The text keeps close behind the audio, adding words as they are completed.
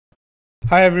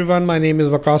Hi everyone, my name is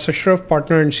Waqas Ashraf,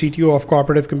 partner and CTO of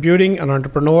Cooperative Computing, an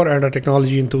entrepreneur and a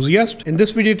technology enthusiast. In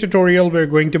this video tutorial, we're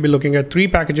going to be looking at 3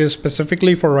 packages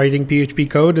specifically for writing PHP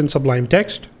code in Sublime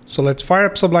Text. So let's fire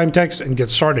up Sublime Text and get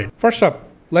started. First up,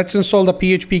 let's install the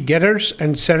PHP getters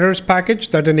and setters package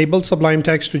that enables Sublime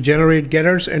Text to generate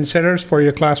getters and setters for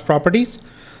your class properties.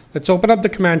 Let's open up the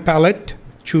command palette,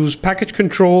 choose package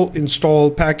control, install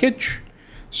package,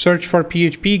 search for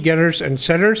PHP getters and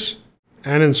setters,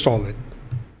 and install it.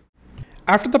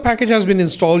 After the package has been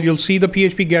installed, you'll see the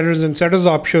PHP getters and setters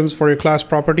options for your class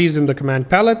properties in the command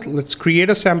palette. Let's create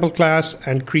a sample class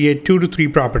and create 2 to 3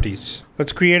 properties.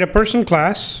 Let's create a person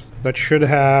class that should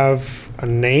have a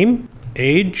name,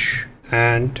 age,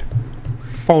 and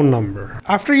phone number.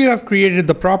 After you have created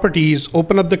the properties,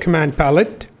 open up the command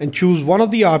palette and choose one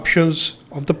of the options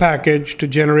of the package to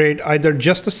generate either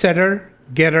just the setter,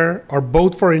 getter, or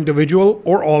both for individual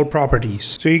or all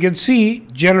properties. So you can see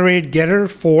generate getter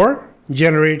for,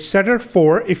 generate setter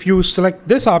for. If you select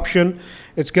this option,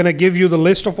 it's going to give you the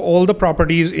list of all the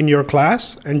properties in your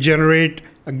class and generate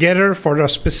a getter for a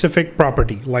specific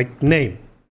property like name.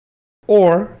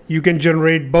 Or you can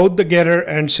generate both the getter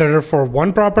and setter for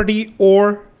one property,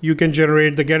 or you can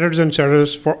generate the getters and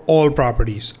setters for all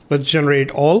properties. Let's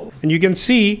generate all. And you can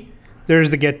see there's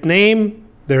the get name,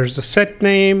 there's the set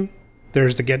name,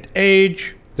 there's the get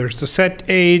age, there's the set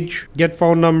age, get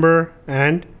phone number,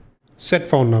 and set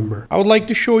phone number. I would like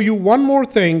to show you one more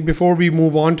thing before we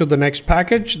move on to the next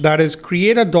package, that is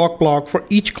create a doc block for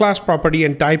each class property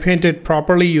and type hint it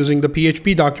properly using the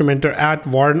PHP documenter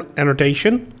 @var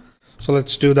annotation. So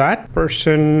let's do that.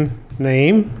 Person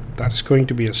name, that's going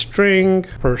to be a string.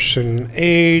 Person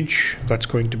age, that's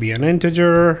going to be an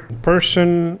integer.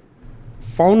 Person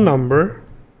phone number,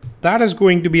 that is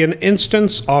going to be an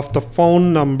instance of the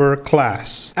phone number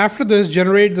class. After this,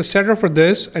 generate the setter for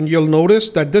this, and you'll notice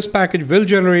that this package will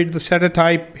generate the setter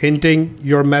type hinting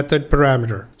your method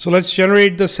parameter. So let's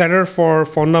generate the setter for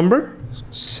phone number,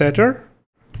 setter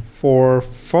for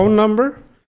phone number,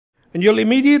 and you'll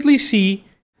immediately see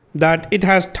that it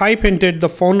has type hinted the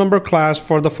phone number class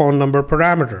for the phone number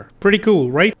parameter. Pretty cool,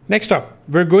 right? Next up,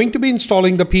 we're going to be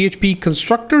installing the PHP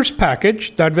constructors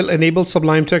package that will enable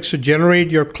Sublime Text to generate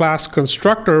your class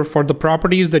constructor for the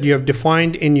properties that you have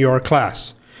defined in your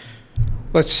class.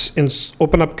 Let's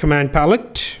open up command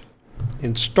palette,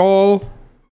 install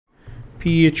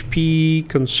PHP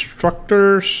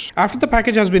constructors. After the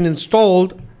package has been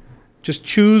installed, just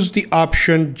choose the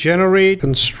option generate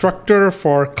constructor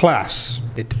for class.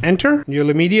 Hit enter. You'll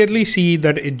immediately see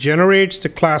that it generates the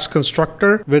class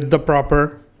constructor with the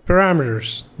proper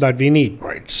parameters that we need.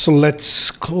 Right, so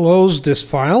let's close this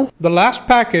file. The last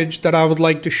package that I would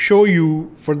like to show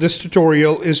you for this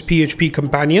tutorial is PHP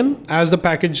Companion. As the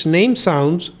package name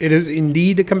sounds, it is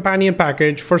indeed a companion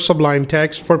package for Sublime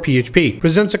Text for PHP.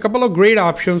 Presents a couple of great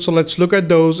options, so let's look at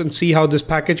those and see how this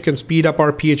package can speed up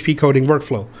our PHP coding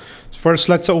workflow. First,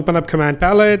 let's open up command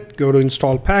palette, go to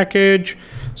install package,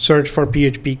 search for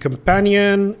PHP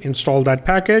Companion, install that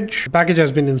package. The package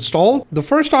has been installed. The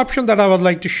first option that I would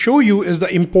like to show you is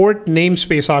the import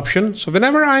namespace option. So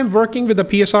whenever I'm working with the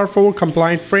PSR4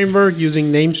 compliant framework using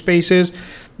namespaces,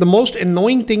 the most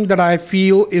annoying thing that I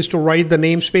feel is to write the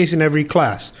namespace in every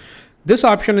class. This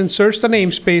option inserts the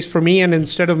namespace for me, and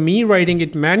instead of me writing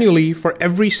it manually for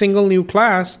every single new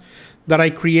class that I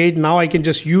create, now I can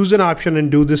just use an option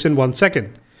and do this in 1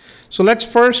 second. So let's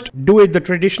first do it the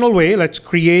traditional way. Let's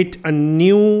create a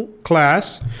new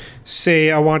class.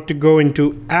 Say I want to go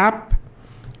into app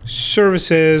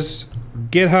services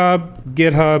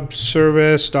GitHub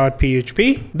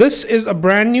service.php. This is a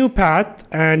brand new path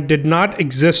and did not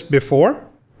exist before.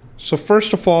 So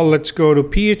first of all, let's go to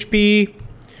PHP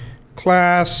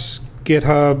class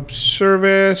GitHub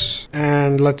service,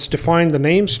 and let's define the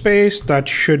namespace. That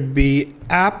should be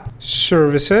app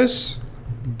services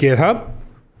GitHub.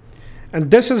 And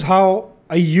this is how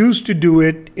I used to do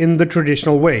it in the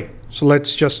traditional way. So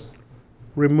let's just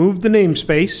remove the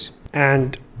namespace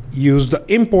and use the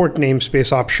import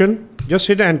namespace option. Just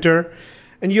hit enter,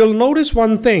 and you'll notice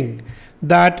one thing,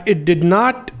 that it did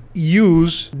not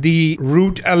use the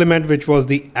root element, which was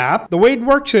the app. The way it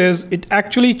works is it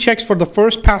actually checks for the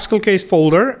first Pascal case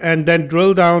folder and then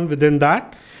drill down within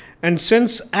that. And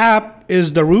since app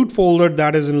is the root folder,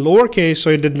 that is in lowercase,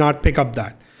 so it did not pick up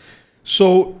that.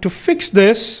 So to fix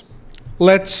this,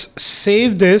 let's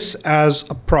save this as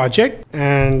a project,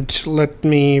 and let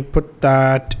me put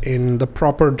that in the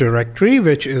proper directory,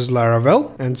 which is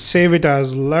Laravel, and save it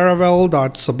as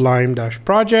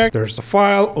laravel.sublime-project. There's the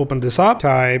file. Open this up,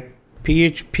 type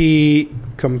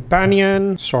PHP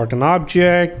companion, start an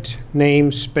object,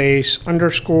 namespace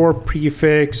underscore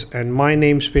prefix, and my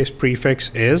namespace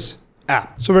prefix is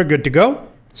app. So we're good to go.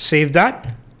 Save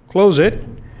that, close it,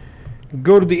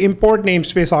 go to the import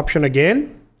namespace option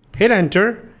again, hit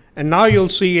enter, and now you'll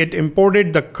see it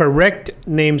imported the correct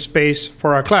namespace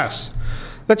for our class.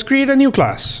 Let's create a new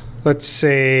class. Let's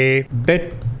say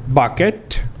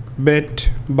bitbucket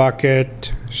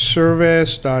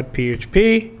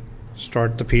service.php,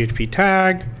 start the PHP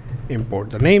tag,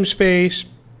 import the namespace.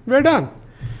 We're done.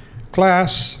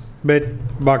 Class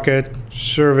bitbucket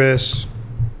service,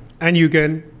 and you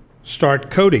can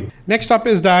start coding. Next up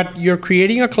is that you're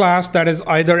creating a class that is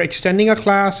either extending a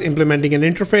class, implementing an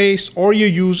interface, or you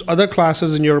use other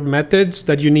classes in your methods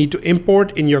that you need to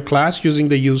import in your class using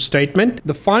the use statement.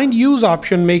 The find use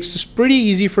option makes this pretty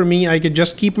easy for me. I could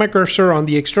just keep my cursor on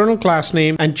the external class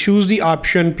name and choose the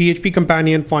option PHP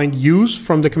companion find use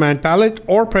from the command palette,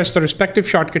 or press the respective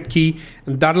shortcut key,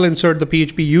 and that'll insert the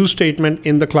PHP use statement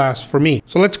in the class for me.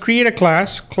 So let's create a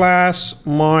class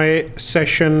my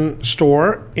session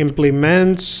store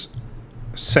implements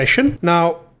session.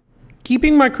 Now,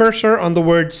 keeping my cursor on the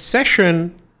word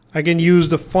session, I can use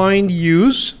the find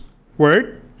use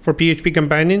word for PHP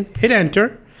companion, hit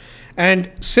enter.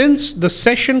 And since the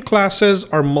session classes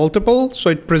are multiple, so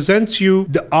it presents you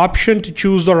the option to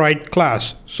choose the right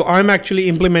class. So I'm actually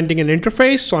implementing an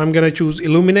interface. So I'm going to choose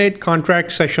illuminate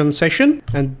contract session,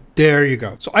 and there you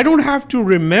go. So I don't have to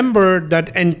remember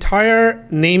that entire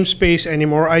namespace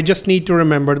anymore. I just need to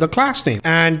remember the class name,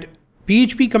 and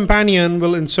PHP companion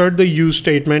will insert the use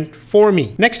statement for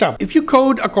me. Next up, if you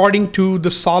code according to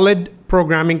the solid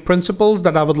programming principles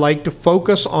that I would like to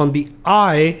focus on the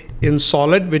I in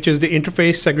solid, which is the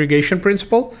interface segregation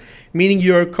principle, meaning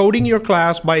you're coding your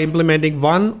class by implementing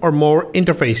one or more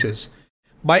interfaces.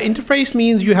 By interface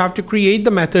means you have to create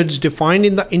the methods defined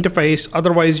in the interface,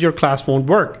 otherwise your class won't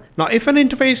work. Now, if an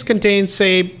interface contains,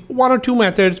 say, one or two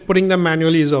methods, putting them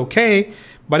manually is okay.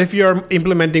 But if you're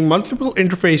implementing multiple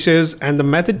interfaces and the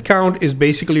method count is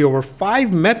basically over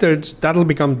 5 methods, that'll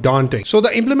become daunting. So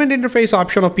the implement interface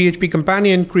option of PHP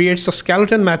companion creates the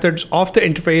skeleton methods of the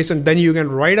interface, and then you can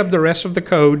write up the rest of the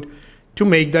code to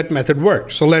make that method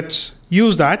work. So let's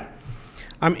use that.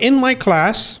 I'm in my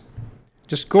class.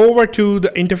 Just go over to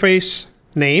the interface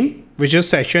name, which is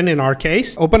session in our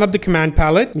case. Open up the command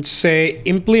palette and say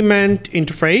implement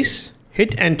interface.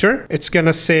 Hit enter. It's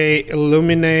gonna say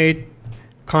illuminate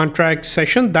contract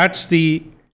session. That's the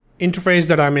interface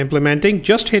that I'm implementing.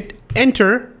 Just hit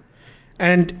enter,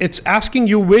 and it's asking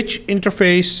you which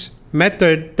interface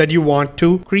method that you want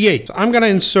to create. So I'm going to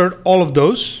insert all of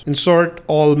those, insert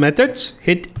all methods,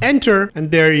 hit enter,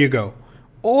 and there you go.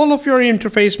 All of your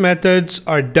interface methods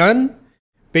are done,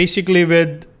 basically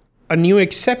with a new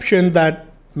exception that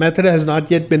method has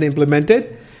not yet been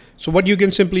implemented. So what you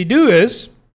can simply do is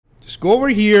just go over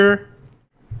here,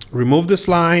 remove this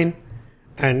line,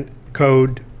 and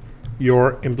code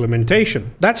your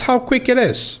implementation. That's how quick it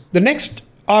is. The next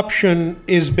option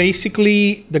is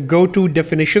basically the go to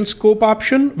definition scope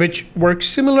option, which works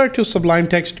similar to Sublime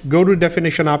Text go to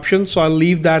definition option. So I'll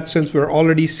leave that since we're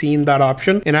already seeing that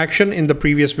option in action in the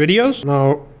previous videos.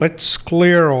 Now let's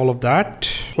clear all of that.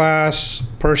 Class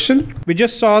person. We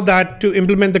just saw that to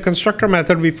implement the constructor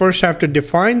method, we first have to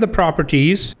define the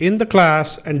properties in the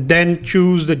class and then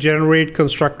choose the generate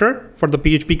constructor for the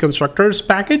PHP constructors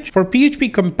package. For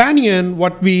PHP companion,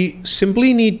 what we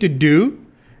simply need to do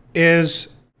is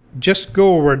just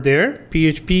go over there,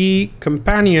 PHP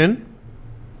companion,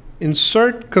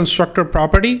 insert constructor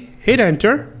property, hit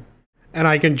enter, and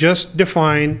I can just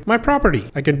define my property.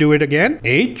 I can do it again,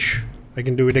 age, I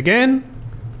can do it again,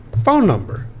 phone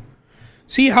number.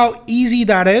 See how easy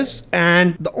that is?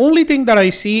 And the only thing that I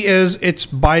see is it's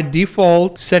by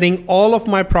default setting all of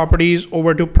my properties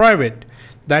over to private.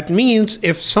 That means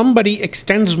if somebody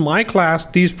extends my class,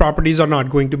 these properties are not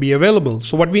going to be available.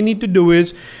 So what we need to do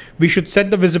is we should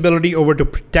set the visibility over to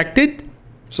protected.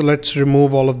 So let's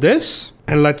remove all of this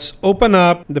and let's open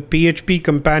up the PHP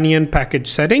companion package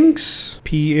settings.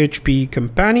 PHP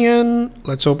companion.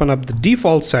 Let's open up the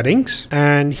default settings.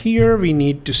 And here we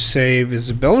need to say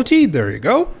visibility. There you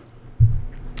go.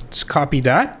 Let's copy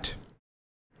that.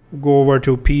 Go over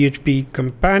to PHP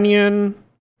companion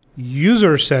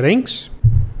user settings.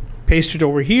 Paste it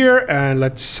over here and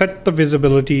let's set the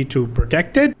visibility to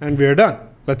protected, and we're done.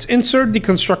 Let's insert the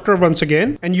constructor once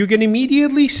again, and you can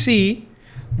immediately see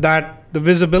that the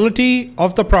visibility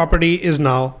of the property is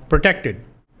now protected.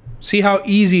 See how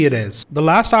easy it is. The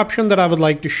last option that I would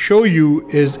like to show you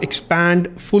is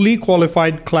expand fully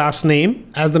qualified class name.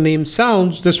 As the name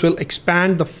sounds, this will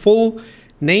expand the full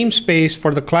namespace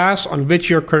for the class on which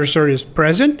your cursor is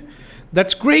present.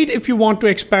 That's great if you want to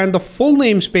expand the full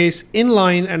namespace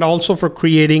inline and also for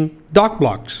creating doc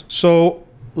blocks. So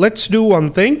let's do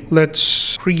one thing.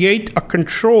 Let's create a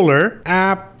controller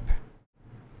app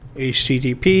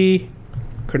http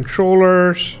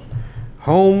controllers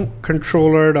home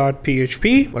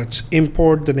controller.php. Let's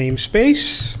import the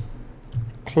namespace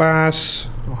class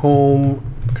home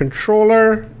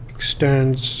controller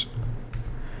extends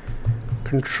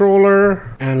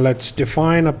controller, and let's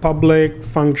define a public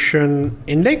function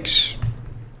index.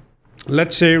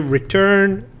 Let's say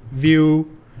return view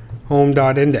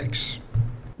home.index.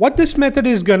 What this method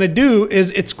is going to do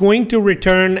is it's going to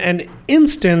return an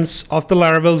instance of the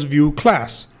Laravel's view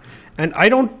class. And I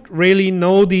don't really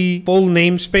know the full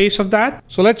namespace of that.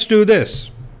 So let's do this.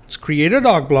 Let's create a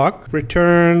doc block,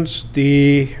 returns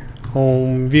the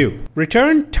home view.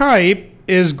 Return type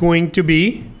is going to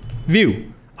be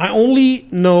view. I only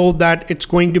know that it's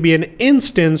going to be an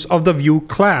instance of the view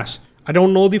class. I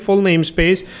don't know the full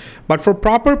namespace, but for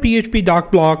proper PHP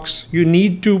doc blocks, you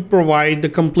need to provide the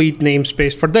complete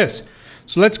namespace for this.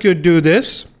 So let's go do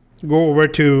this. Go over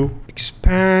to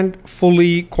expand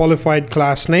fully qualified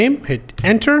class name, hit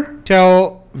enter,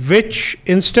 tell which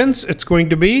instance it's going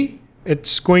to be.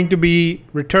 It's going to be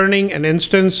returning an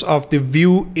instance of the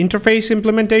view interface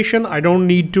implementation. I don't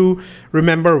need to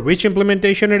remember which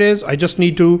implementation it is. I just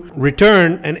need to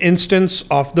return an instance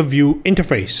of the view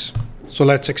interface. So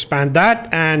let's expand that,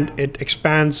 and it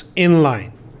expands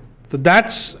inline. So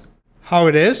that's how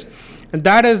it is. And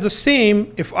that is the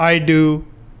same if I do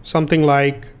something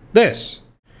like this.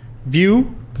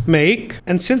 View make,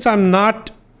 and since I'm not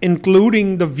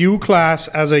including the view class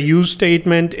as a use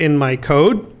statement in my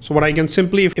code. So what I can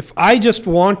simply, if I just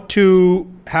want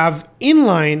to have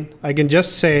inline, I can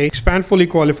just say expand fully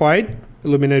qualified,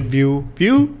 eliminate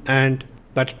view, and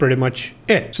that's pretty much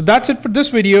it. So that's it for this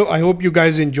video. I hope you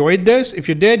guys enjoyed this. If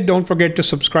you did, don't forget to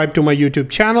subscribe to my YouTube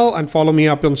channel and follow me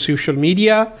up on social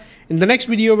media. In the next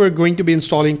video, we're going to be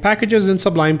installing packages in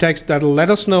Sublime Text that'll let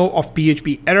us know of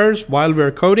PHP errors while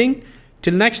we're coding.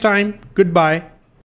 Till next time, goodbye.